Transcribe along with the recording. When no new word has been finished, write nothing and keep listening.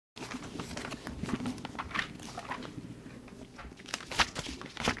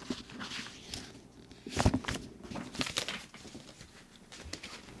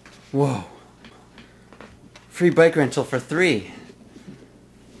Whoa. Free bike rental for 3.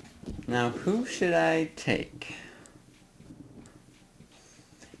 Now, who should I take?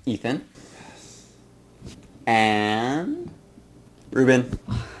 Ethan. And Ruben.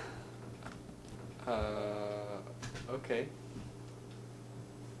 Okay.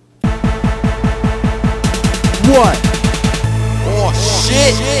 What? Oh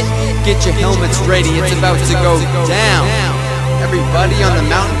shit! Get your helmets ready, it's about to go down. Everybody on the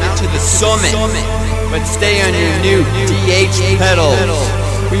mountain to the summit. But stay on your new DH pedals.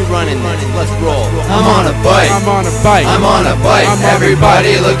 We running this, let's roll. I'm on a bike. I'm on a bike. I'm on a bike.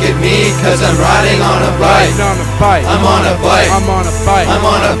 Everybody look at me, cause I'm riding on a bike. On a bike. I'm on a bike. I'm on a bike. I'm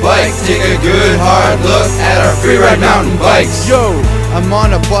on a bike. Take a good hard look at our freeride mountain bikes. Yo! I'm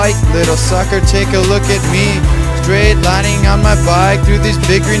on a bike, little sucker, take a look at me. Straight lining on my bike through these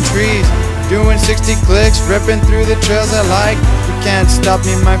big green trees. Doing 60 clicks, ripping through the trails I like. You can't stop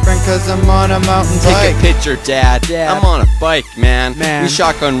me, my friend, cause I'm on a mountain bike. Take a picture, Dad. I'm on a bike, man. We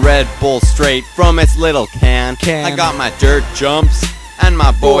shotgun Red Bull straight from its little can. I got my dirt jumps and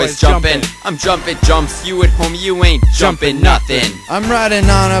my boys jumping. I'm jumping jumps, you at home, you ain't jumping nothing. I'm riding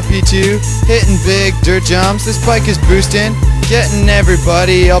on a P2, hitting big dirt jumps. This bike is boosting, getting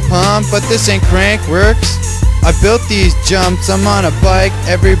everybody all pumped, but this ain't crank works. I built these jumps, I'm on a bike,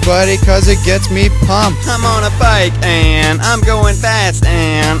 everybody, cause it gets me pumped. I'm on a bike and I'm going fast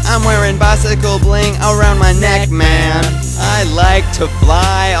and I'm wearing bicycle bling around my neck, man. I like to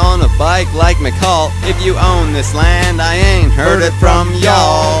fly on a bike like McCall. If you own this land, I ain't heard it from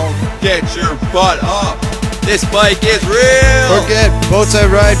y'all. Get your butt up, this bike is real. Forget boats, I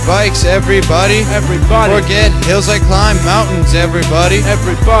ride bikes, everybody. Forget hills, I climb mountains, everybody.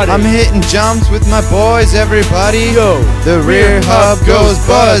 I'm hitting jumps with my boys, everybody. Yo. The rear hub goes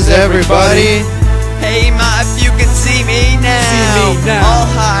buzz, everybody. Hey ma, if you can see me now, all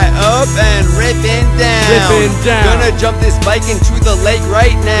high up and ripping down. Gonna jump this bike into the lake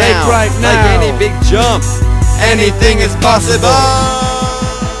right now. Like any big jump, anything is possible.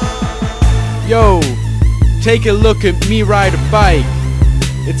 Yo, take a look at me ride a bike.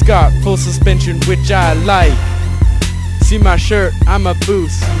 It's got full suspension, which I like. See my shirt, I'm a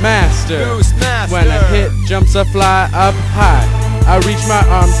boost master. When I hit jumps, I fly up high. I reach my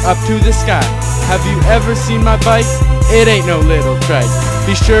arms up to the sky. Have you ever seen my bike? It ain't no little trike.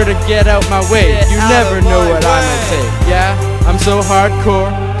 Be sure to get out my way. You never know what I might say. Yeah, I'm so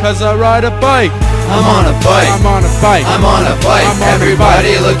hardcore, cause I ride a bike. I'm on a bike. I'm on a bike. I'm on a bike.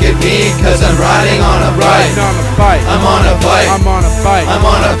 Everybody look at me, cause I'm riding on a bike. On a bike. I'm on a bike. I'm on a bike. I'm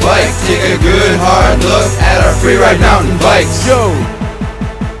on a bike. Take a good hard look at our freeride mountain bikes. Yo!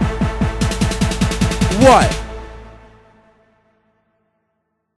 What?